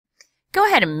Go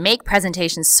ahead and make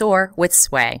presentations soar with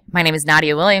Sway. My name is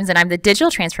Nadia Williams, and I'm the Digital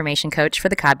Transformation Coach for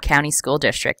the Cobb County School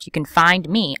District. You can find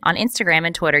me on Instagram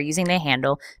and Twitter using the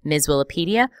handle Ms.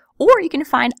 Wikipedia, or you can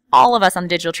find all of us on the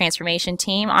Digital Transformation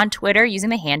team on Twitter using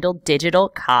the handle Digital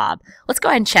Cobb. Let's go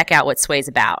ahead and check out what Sway's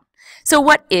about. So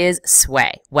what is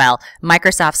Sway? Well,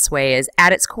 Microsoft Sway is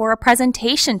at its core a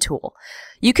presentation tool.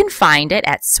 You can find it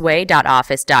at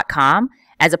sway.office.com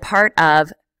as a part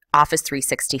of Office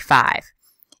 365.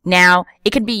 Now,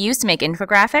 it can be used to make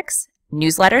infographics,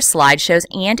 newsletters, slideshows,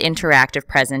 and interactive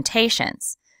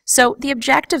presentations. So the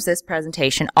objectives of this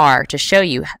presentation are to show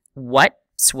you what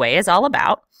Sway is all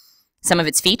about, some of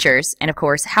its features, and of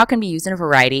course, how it can be used in a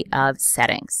variety of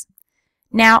settings.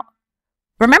 Now,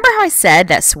 remember how I said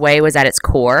that Sway was at its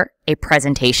core a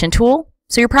presentation tool?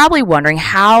 So you're probably wondering,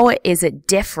 how is it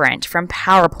different from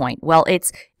PowerPoint? Well,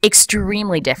 it's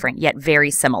extremely different, yet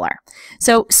very similar.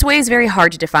 So Sway is very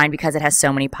hard to define because it has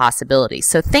so many possibilities.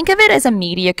 So think of it as a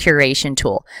media curation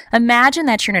tool. Imagine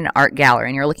that you're in an art gallery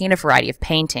and you're looking at a variety of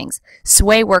paintings.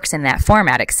 Sway works in that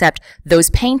format, except those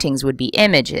paintings would be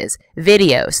images,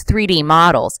 videos, 3D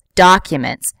models,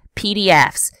 documents,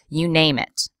 PDFs, you name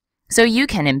it. So you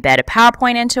can embed a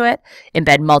PowerPoint into it,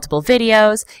 embed multiple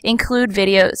videos, include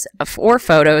videos or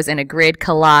photos in a grid,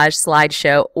 collage,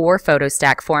 slideshow, or photo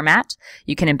stack format.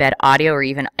 You can embed audio or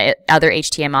even other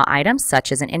HTML items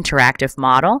such as an interactive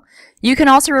model. You can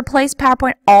also replace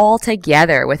PowerPoint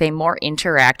altogether with a more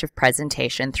interactive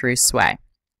presentation through Sway.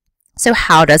 So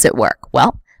how does it work?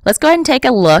 Well, let's go ahead and take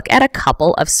a look at a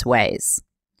couple of Sways.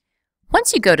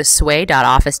 Once you go to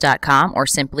sway.office.com or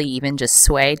simply even just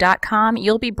sway.com,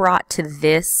 you'll be brought to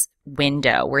this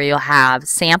window where you'll have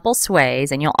sample Sways,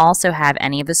 and you'll also have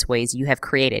any of the Sways you have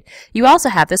created. You also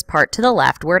have this part to the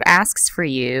left where it asks for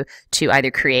you to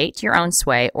either create your own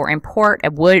Sway or import a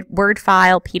Word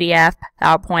file, PDF,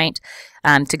 PowerPoint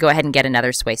to go ahead and get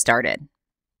another Sway started.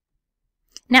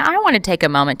 Now I want to take a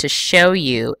moment to show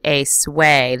you a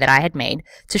Sway that I had made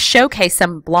to showcase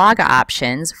some blog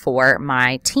options for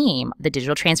my team, the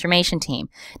Digital Transformation team.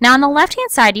 Now on the left-hand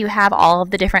side you have all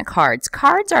of the different cards.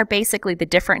 Cards are basically the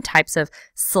different types of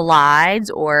slides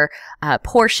or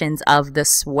portions of the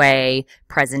Sway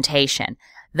presentation.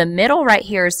 The middle right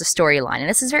here is the storyline, and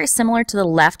this is very similar to the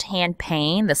left-hand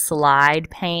pane, the slide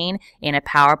pane in a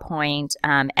PowerPoint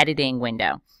editing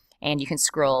window. And you can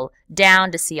scroll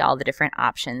down to see all the different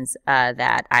options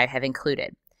that I have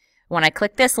included. When I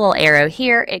click this little arrow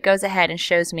here, it goes ahead and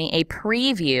shows me a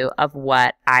preview of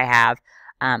what I have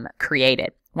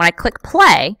created. When I click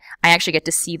play, I actually get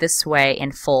to see the Sway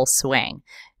in full swing.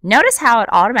 Notice how it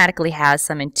automatically has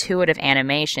some intuitive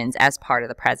animations as part of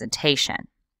the presentation.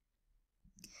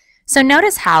 So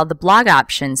notice how the blog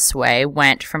options Sway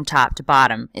went from top to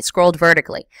bottom. It scrolled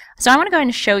vertically. So I want to go ahead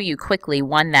and show you quickly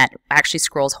one that actually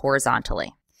scrolls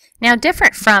horizontally. Now,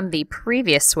 different from the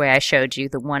previous Sway I showed you,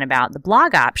 the one about the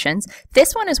blog options,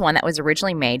 this one is one that was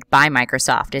originally made by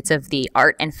Microsoft. It's of the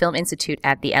Art and Film Institute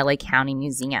at the LA County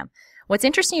Museum. What's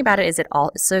interesting about it is it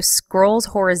also scrolls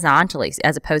horizontally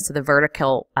as opposed to the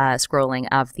vertical scrolling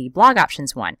of the blog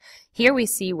options one. Here we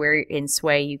see where in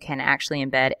Sway you can actually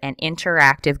embed an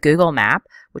interactive Google map,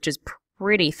 which is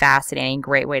pretty fascinating,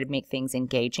 great way to make things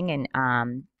engaging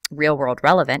and real-world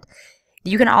relevant.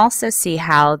 You can also see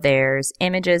how there's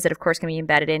images that of course can be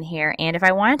embedded in here, and if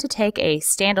I wanted to take a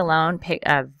standalone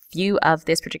view of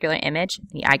this particular image,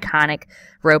 the iconic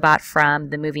robot from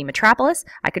the movie Metropolis,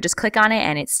 I could just click on it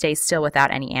and it stays still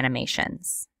without any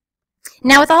animations.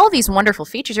 Now with all of these wonderful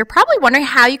features, you're probably wondering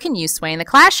how you can use Sway in the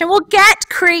classroom. Well, get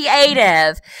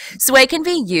creative! Sway can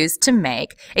be used to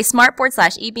make a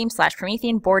smartboard / e-beam /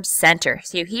 Promethean board center.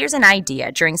 So here's an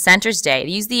idea. During Center's Day,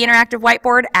 use the interactive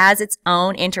whiteboard as its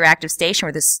own interactive station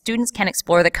where the students can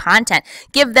explore the content.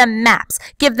 Give them maps,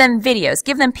 give them videos,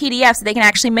 give them PDFs that they can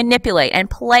actually manipulate and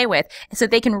play with so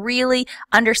they can really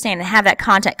understand and have that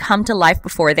content come to life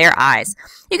before their eyes.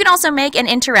 You can also make an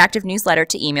interactive newsletter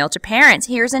to email to parents.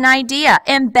 Here's an idea.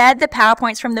 Embed the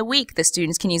PowerPoints from the week. The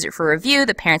students can use it for review.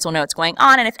 The parents will know what's going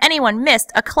on. And if anyone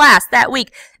missed a class that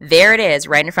week, there it is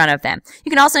right in front of them. You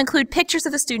can also include pictures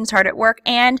of the students hard at work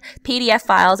and PDF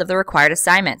files of the required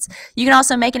assignments. You can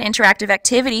also make an interactive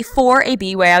activity for a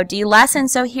BYOD lesson.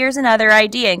 So here's another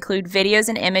idea. Include videos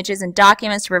and images and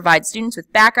documents to provide students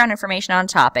with background information on a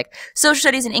topic. Social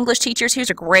studies and English teachers, here's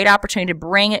a great opportunity to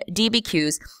bring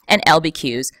DBQs and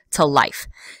LBQs to life.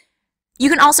 You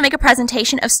can also make a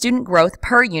presentation of student growth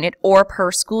per unit or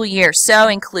per school year. So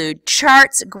include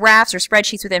charts, graphs, or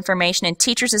spreadsheets with information. And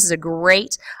teachers, this is a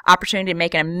great opportunity to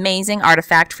make an amazing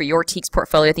artifact for your TEKS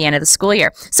portfolio at the end of the school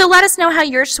year. So let us know how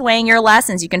you're swaying your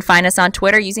lessons. You can find us on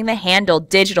Twitter using the handle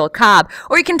DigitalCobb,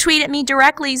 or you can tweet at me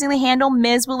directly using the handle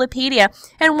Ms. Wikipedia.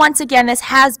 And once again, this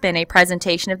has been a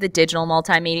presentation of the Digital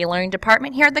Multimedia Learning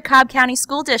Department here at the Cobb County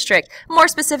School District. More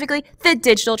specifically, the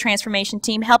Digital Transformation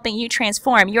Team helping you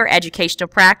transform your educational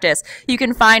practice. You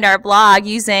can find our blog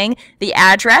using the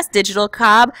address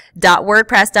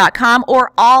digitalcobb.wordpress.com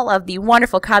or all of the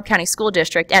wonderful Cobb County School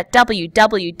District at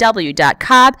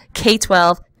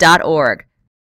www.cobbk12.org.